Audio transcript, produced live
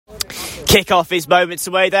Kick-off is moments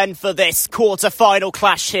away then for this quarter-final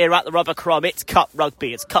clash here at the Rubber Crumb. It's Cup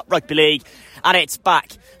Rugby, it's Cup Rugby League, and it's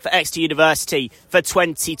back for Exeter University for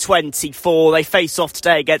 2024. They face off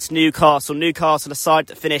today against Newcastle. Newcastle, a side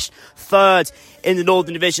that finished third in the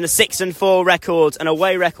Northern Division, a 6-4 record, an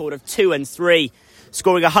away record of 2-3,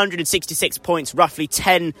 scoring 166 points, roughly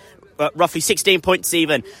 16 points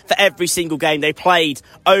even for every single game they played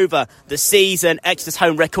over the season. Exeter's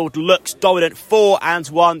home record looks dominant,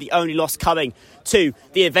 4-1, the only loss coming to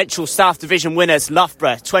the eventual South Division winners,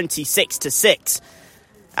 Loughborough, 26-6.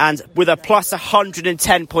 And with a plus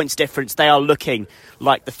 110 points difference, they are looking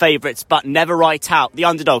like the favourites, but never write out the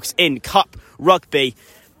underdogs in Cup Rugby.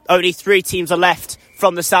 Only 3 teams are left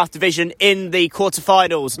from the South Division in the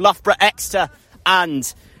quarterfinals: Loughborough, Exeter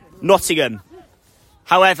and Nottingham.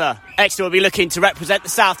 However, Exeter will be looking to represent the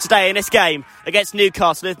South today in this game against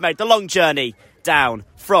Newcastle, who've made the long journey down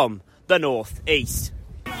from the north east.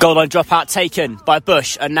 Goal line dropout taken by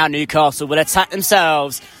Bush, and now Newcastle will attack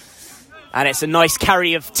themselves. And it's a nice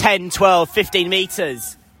carry of 10, 12, 15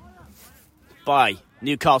 metres by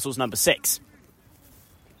Newcastle's number 6.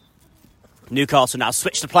 Newcastle now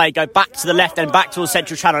switch the play, go back to the left and back towards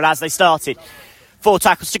central channel as they started. 4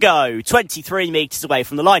 tackles to go, 23 metres away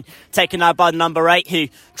from the line. Taken now by the number 8, who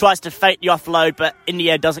tries to fake the offload, but in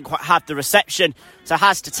the end doesn't quite have the reception, so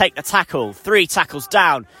has to take the tackle. 3 tackles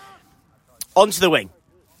down, onto the wing,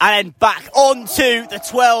 and then back onto the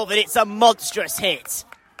 12, and it's a monstrous hit.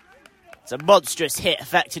 It's a monstrous hit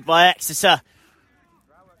affected by Exeter.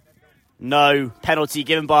 No penalty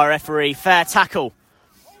given by a referee. Fair tackle.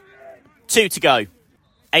 2 to go,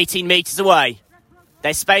 18 metres away.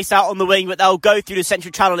 They're spaced out on the wing, but they'll go through the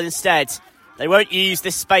central channel instead. They won't use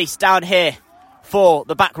this space down here for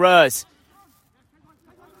the back rowers.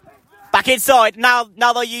 Back inside. Now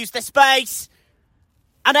they'll use the space.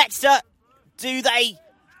 And Exeter, do they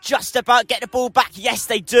just about get the ball back? Yes,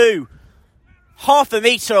 they do. Half a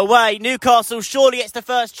metre away. Newcastle, surely it's the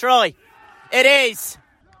first try. It is.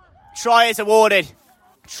 Try is awarded.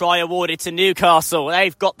 Try awarded to Newcastle.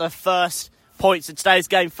 They've got the first points in today's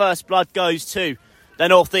game. First blood goes to the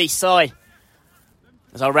north-east side,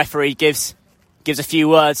 as our referee gives a few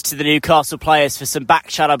words to the Newcastle players for some back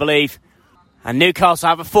chat, I believe. And Newcastle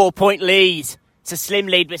have a 4-point lead. It's a slim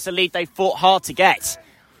lead, but it's a lead they fought hard to get.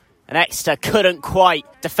 And Exeter couldn't quite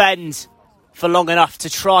defend for long enough to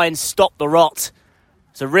try and stop the rot.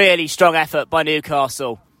 It's a really strong effort by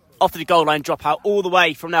Newcastle. Off the goal line dropout all the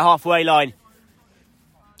way from their halfway line.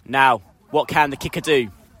 Now, what can the kicker do?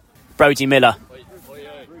 Brody Miller,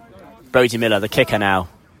 the kicker now,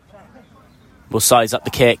 will size up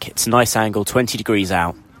the kick. It's a nice angle, 20 degrees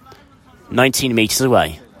out, 19 metres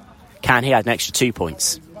away. Can he add an extra 2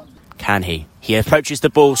 points? Can he? He approaches the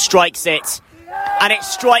ball, strikes it, and it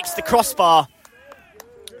strikes the crossbar.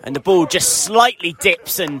 And the ball just slightly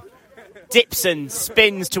dips and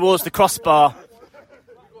spins towards the crossbar.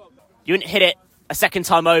 You wouldn't hit it a second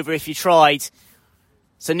time over if you tried.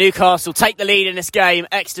 So Newcastle take the lead in this game.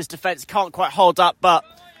 Exeter's defence can't quite hold up, but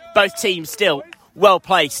both teams still well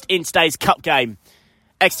placed in today's cup game.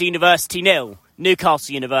 Exeter University 0,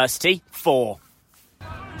 Newcastle University 4.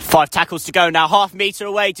 5 tackles to go now, half metre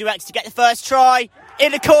away. Do Exeter get the first try?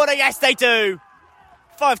 In the corner, yes they do.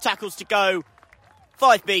 5 tackles to go,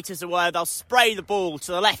 5 metres away. They'll spray the ball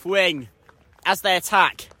to the left wing as they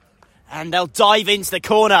attack, and they'll dive into the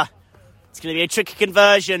corner. It's going to be a tricky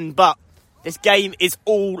conversion, but this game is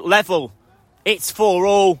all level. It's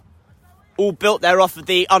 4-all. All built there off of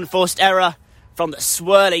the unforced error from the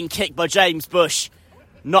swirling kick by James Bush.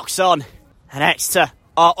 Knocks on. And Exeter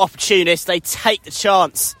are opportunists. They take the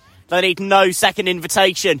chance. They need no second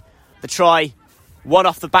invitation. The try, one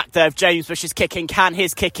off the back there of James Bush's kicking. Can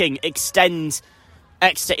his kicking extend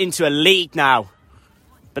Exeter into a lead now?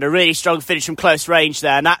 But a really strong finish from close range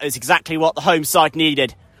there, and that is exactly what the home side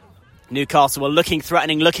needed. Newcastle were looking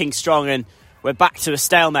threatening, looking strong, and we're back to a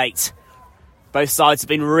stalemate. Both sides have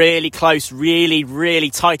been really close, really, really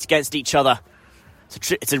tight against each other.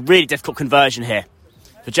 It's a really difficult conversion here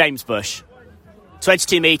for James Bush.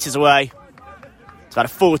 22 metres away. It's about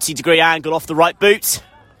a 40-degree angle off the right boot.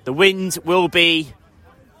 The wind will be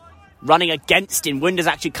running against him. Wind is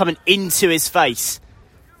actually coming into his face.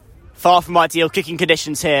 Far from ideal kicking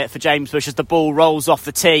conditions here for James Bush as the ball rolls off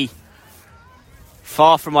the tee.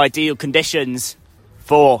 Far from ideal conditions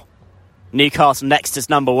for Newcastle next as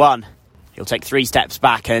number 1. He'll take 3 steps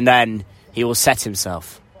back and then he will set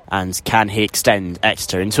himself. And can he extend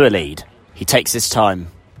Exeter into a lead? He takes his time.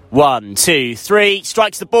 1, 2, 3,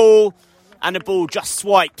 strikes the ball, and the ball just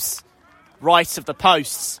swipes right of the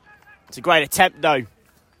posts. It's a great attempt, though,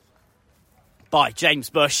 by James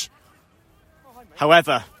Bush.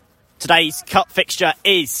 However, Today's cup fixture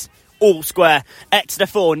is all square. Exeter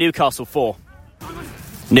 4, Newcastle 4.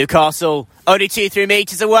 Newcastle only 2-3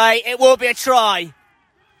 metres away. It will be a try.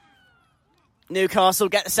 Newcastle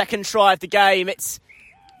get the second try of the game. It's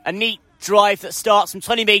a neat drive that starts from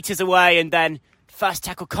 20 metres away, and then first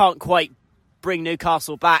tackle can't quite bring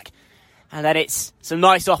Newcastle back. And then it's some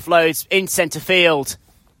nice offloads in centre field.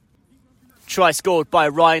 Try scored by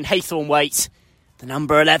Ryan Haythornwaite, the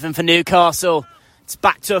number 11 for Newcastle. It's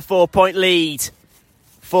back to a 4-point lead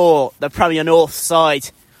for the Premier North side.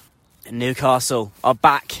 And Newcastle are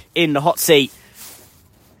back in the hot seat.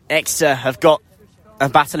 Exeter have got a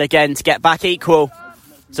battle again to get back equal.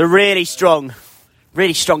 It's a really strong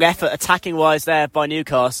effort attacking-wise there by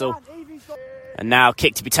Newcastle. And now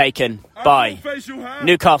kick to be taken by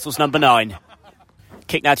Newcastle's number 9.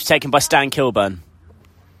 Kick now to be taken by Stan Kilburn.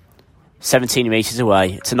 17 metres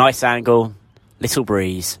away. It's a nice angle. Little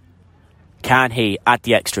breeze. Can he add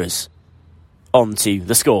the extras onto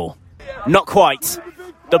the score? Not quite.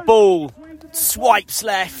 The ball swipes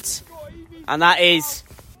left. And that is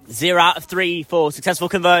 0 out of 3 for successful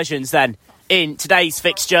conversions then in today's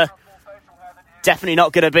fixture. Definitely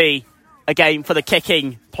not going to be a game for the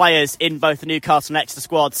kicking players in both the Newcastle and Exeter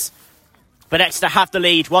squads. But Exeter have the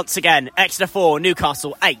lead once again. Exeter 4,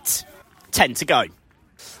 Newcastle 8. 10 to go.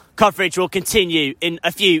 Coverage will continue in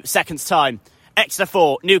a few seconds' time. Exeter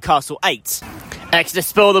 4, Newcastle 8. Exeter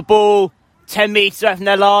spill the ball 10 metres away from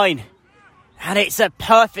their line. And it's a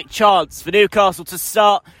perfect chance for Newcastle to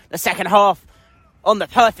start the second half on the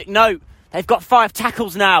perfect note. They've got 5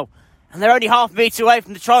 tackles now, and they're only half a metre away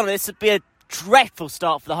from the try. This would be a dreadful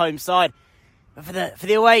start for the home side. But for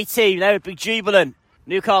the away team, they would be jubilant.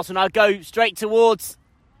 Newcastle now go straight towards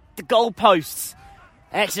the goalposts.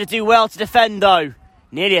 Exeter do well to defend, though.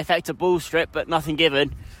 Nearly effect a ball strip, but nothing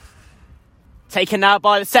given. Taken now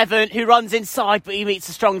by the 7, who runs inside, but he meets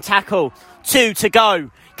a strong tackle. 2 to go.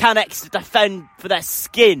 Can Exeter defend for their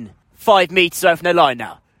skin? 5 metres away from their line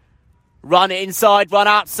now. Run it inside, run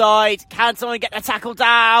outside. Can someone get the tackle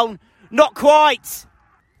down? Not quite.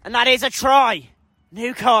 And that is a try.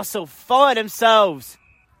 Newcastle find themselves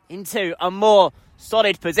into a more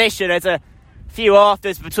solid position. There's a few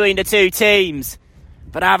afters between the two teams,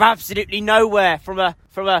 but I have absolutely nowhere from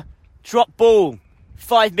a drop ball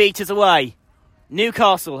 5 metres away.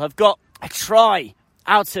 Newcastle have got a try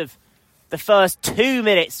out of the first 2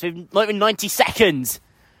 minutes, not even 90 seconds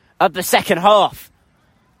of the second half.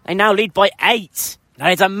 They now lead by 8.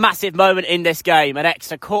 That is a massive moment in this game, and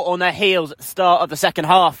Exeter caught on their heels at the start of the second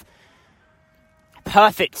half.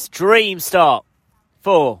 Perfect dream start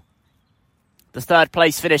for the third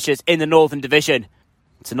place finishers in the Northern Division.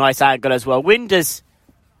 It's a nice angle as well. Wind has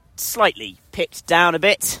slightly picked down a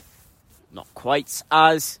bit. Not quite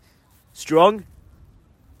as strong.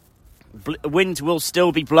 Wind will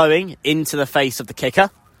still be blowing into the face of the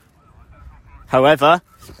kicker. However,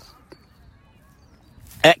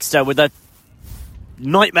 Exeter with a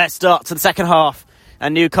nightmare start to the second half,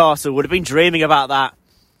 and Newcastle would have been dreaming about that.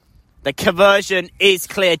 The conversion is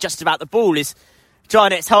clear just about. The ball is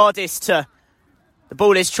trying its hardest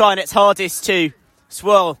to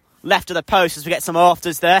swirl left of the post as we get some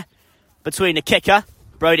afters there between the kicker.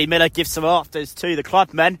 Brodie Miller gives some afters to the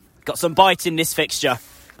clubmen. Got some bite in this fixture,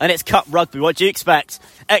 and it's cup rugby. What do you expect?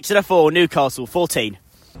 Exeter 4, Newcastle 14.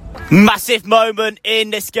 Massive moment in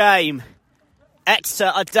this game.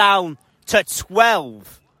 Exeter are down to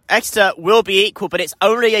 12. Exeter will be equal, but it's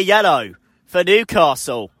only a yellow for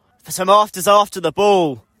Newcastle for some afters after the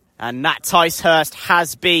ball. And Nat Ticehurst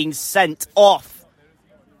has been sent off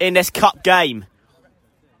in this cup game.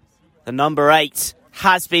 The number 8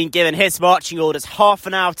 has been given his marching orders. Half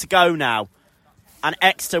an hour to go now. And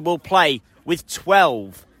Exeter will play with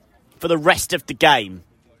 12 for the rest of the game.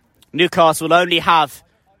 Newcastle will only have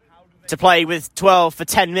to play with 12 for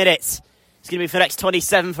 10 minutes. It's going to be for the next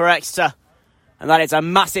 27 for Exeter. And that is a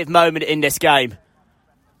massive moment in this game.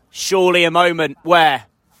 Surely a moment where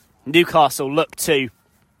Newcastle look to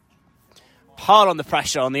pile on the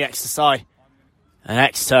pressure on the Exeter side. And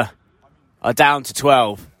Exeter are down to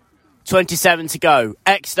 12. 27 to go.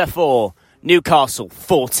 Exeter 4, Newcastle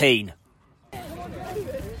 14.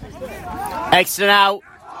 Exeter now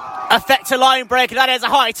affect a line break, and that is a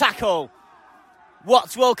high tackle.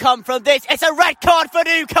 What will come from this? It's a red card for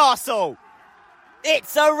Newcastle.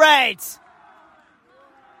 It's a red.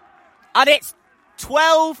 And it's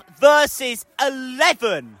 12 versus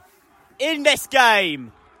 11 in this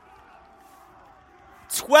game.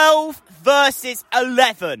 12 versus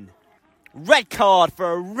 11. Red card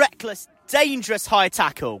for a reckless, dangerous high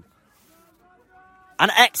tackle.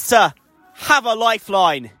 And Exeter have a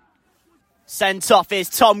lifeline. Sent off is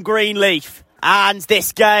Tom Greenleaf. And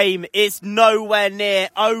this game is nowhere near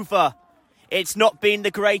over. It's not been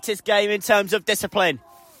the greatest game in terms of discipline.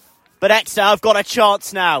 But Exeter have got a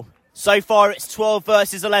chance now. So far it's 12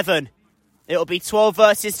 versus 11. It'll be 12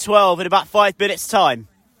 versus 12 in about 5 minutes' time.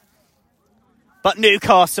 But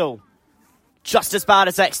Newcastle, just as bad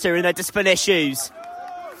as Exeter in their discipline issues.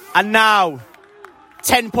 And now,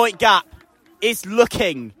 10-point gap is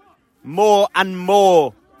looking more and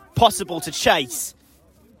more possible to chase.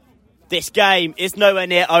 This game is nowhere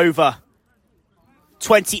near over.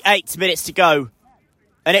 28 minutes to go.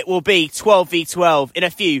 And it will be 12 v 12 in a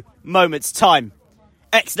few moments' time.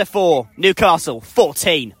 Exeter 4, Newcastle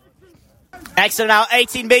 14. Exeter now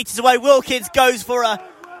 18 metres away. Wilkins goes for a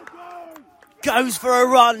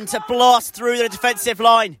run to blast through the defensive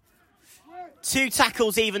line. 2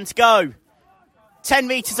 tackles even to go. 10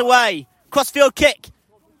 metres away. Crossfield kick.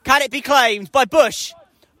 Can it be claimed by Bush?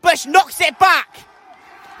 Bush knocks it back.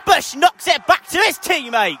 Bush knocks it back to his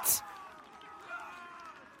teammate.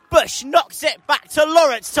 Bush knocks it back to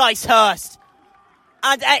Lawrence Ticehurst.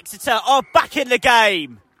 And Exeter are back in the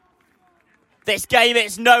game. This game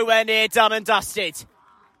is nowhere near done and dusted.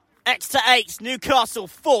 Exeter 8, Newcastle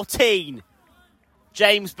 14.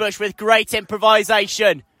 James Bush with great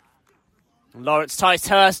improvisation. Lawrence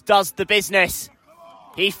Ticehurst does the business.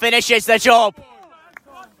 He finishes the job.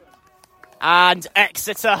 And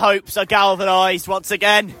Exeter hopes are galvanised once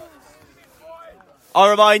again. I'll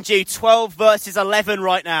remind you, 12 versus 11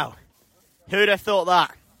 right now. Who'd have thought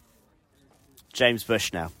that? James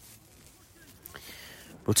Bush now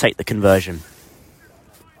will take the conversion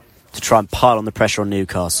to try and pile on the pressure on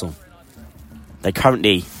Newcastle. They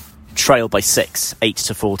currently trail by 6,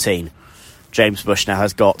 8-14. James Bush now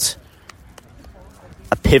has got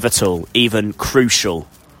a pivotal, even crucial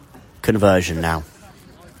conversion now.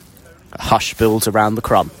 A hush builds around the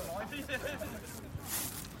crumb.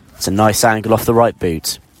 It's a nice angle off the right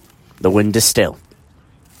boot. The wind is still.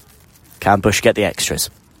 Can Bush get the extras?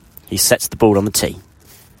 He sets the ball on the tee.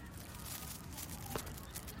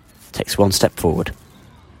 Takes 1 step forward.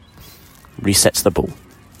 Resets the ball.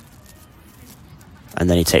 And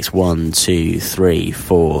then he takes 1, 2, 3,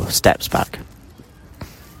 4 steps back.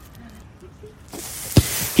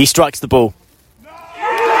 He strikes the ball.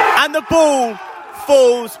 And the ball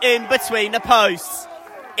falls in between the posts.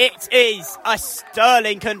 It is a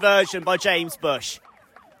sterling conversion by James Bush.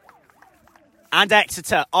 And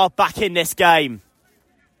Exeter are back in this game.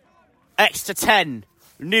 Exeter 10,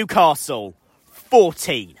 Newcastle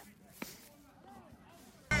 14.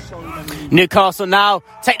 Newcastle now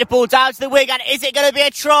take the ball down to the wing, and is it going to be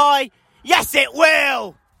a try? Yes, it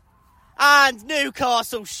will! And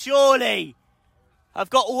Newcastle surely have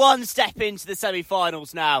got 1 step into the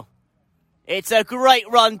semi-finals now. It's a great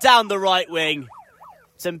run down the right wing.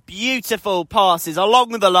 Some beautiful passes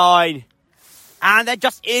along the line. And there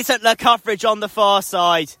just isn't the coverage on the far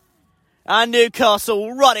side. And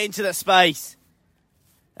Newcastle run into the space.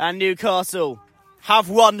 And Newcastle have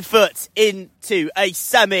 1 foot into a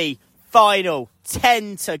semi-final.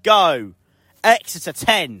 10 to go. Exeter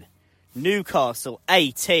 10, Newcastle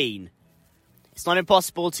 18. It's not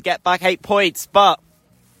impossible to get back 8 points, but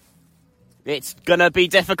it's going to be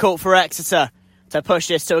difficult for Exeter to push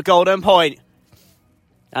this to a golden point.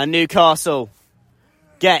 And Newcastle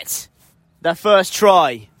get their first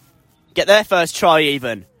try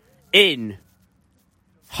even, in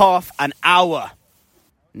half an hour.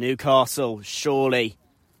 Newcastle surely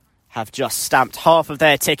have just stamped half of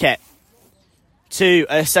their ticket to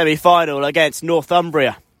a semi-final against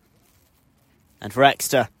Northumbria. And for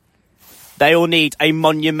Exeter, they will need a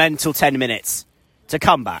monumental 10 minutes to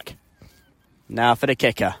come back. Now for the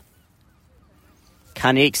kicker.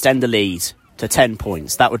 Can he extend the lead to 10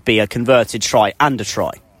 points? That would be a converted try and a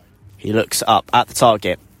try. He looks up at the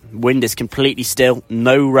target. Wind is completely still,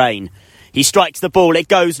 no rain. He strikes the ball, it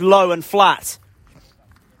goes low and flat.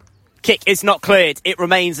 Kick is not cleared, it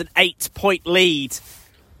remains an 8-point lead.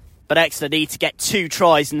 But Exeter need to get 2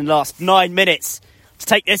 tries in the last 9 minutes to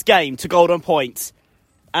take this game to golden points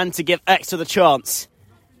and to give Exeter the chance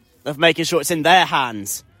of making sure it's in their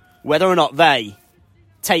hands whether or not they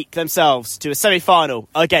take themselves to a semi-final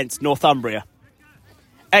against Northumbria.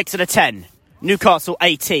 Exeter 10, Newcastle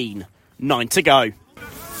 18, 9 to go.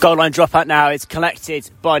 Goal line dropout now is collected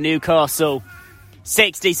by Newcastle.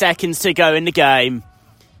 60 seconds to go in the game.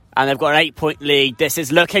 And they've got an 8-point lead. This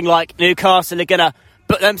is looking like Newcastle are going to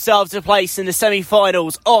put themselves in place in the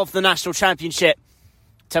semi-finals of the National Championship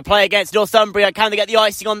to play against Northumbria. Can they get the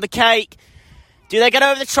icing on the cake? Do they get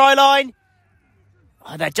over the try line?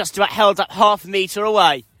 Oh, they're just about held up half a metre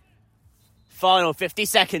away. Final 50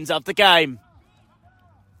 seconds of the game.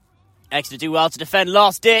 Exeter do well to defend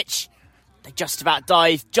last ditch. They just about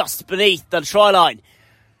dive just beneath the try line.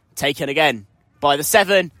 Taken again by the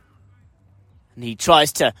 7. And he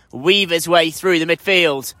tries to weave his way through the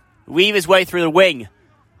midfield. Weave his way through the wing.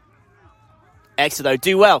 Exeter, though,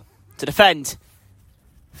 do well to defend.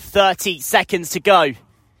 30 seconds to go.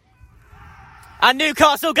 And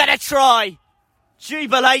Newcastle get a try.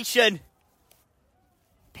 Jubilation.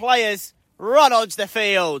 Players run onto the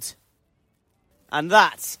field. And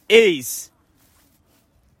that is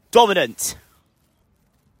dominant.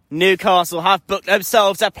 Newcastle have booked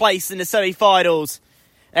themselves a place in the semi-finals.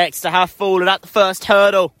 Exeter have fallen at the first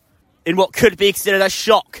hurdle in what could be considered a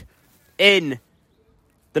shock in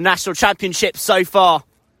the national championship so far.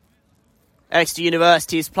 Exeter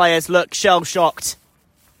University's players look shell-shocked.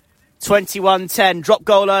 21-10, drop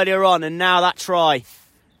goal earlier on, and now that try.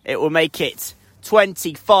 It will make it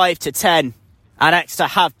 25-10. And Exeter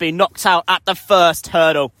have been knocked out at the first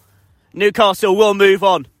hurdle. Newcastle will move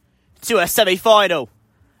on to a semi-final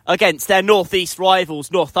against their northeast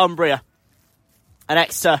rivals, Northumbria. And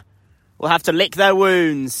Exeter will have to lick their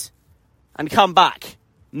wounds and come back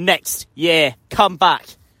next year. Come back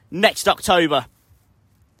next October.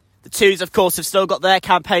 The Twos, of course, have still got their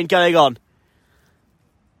campaign going on.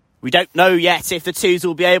 We don't know yet if the Twos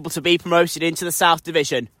will be able to be promoted into the South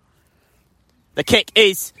Division. The kick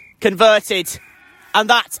is converted, and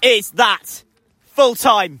that is that.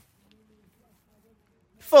 Full-time.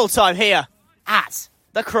 Full-time here at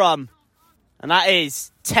the Crumb. And that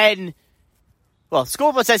is 10... Well,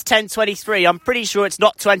 scoreboard says 10:23. I'm pretty sure it's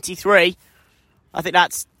not 23. I think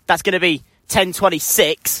that's going to be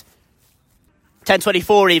 10:26.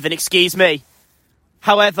 10:24 even, excuse me.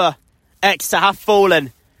 However, Exeter have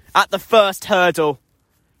fallen at the first hurdle.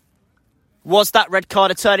 Was that red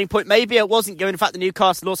card a turning point? Maybe it wasn't, given the fact that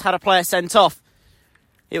Newcastle also had a player sent off.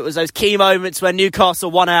 It was those key moments where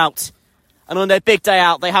Newcastle won out. And on their big day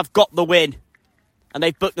out, they have got the win. And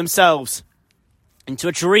they've booked themselves into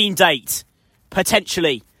a dream date,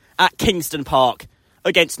 potentially, at Kingston Park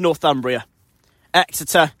against Northumbria.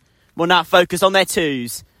 Exeter will now focus on their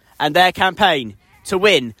Twos and their campaign to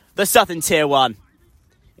win the Southern Tier 1.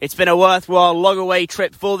 It's been a worthwhile long-away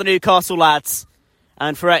trip for the Newcastle lads.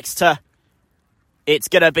 And for Exeter, it's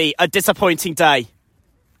going to be a disappointing day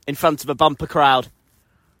in front of a bumper crowd.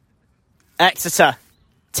 Exeter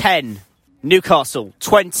 10, Newcastle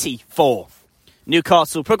 24.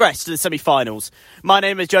 Newcastle progress to the semi-finals. My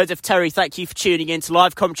name is Joseph Terry. Thank you for tuning in to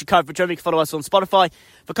live commentary coverage. You can follow us on Spotify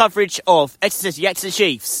for coverage of Exeter City, Exeter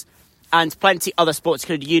Chiefs, and plenty other sports,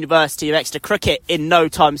 including the University of Exeter cricket in no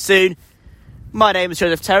time soon. My name is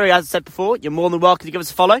Joseph Terry. As I said before, you're more than welcome to give us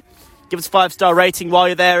a follow. Give us a 5-star rating while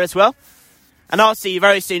you're there as well. And I'll see you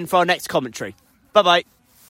very soon for our next commentary. Bye-bye.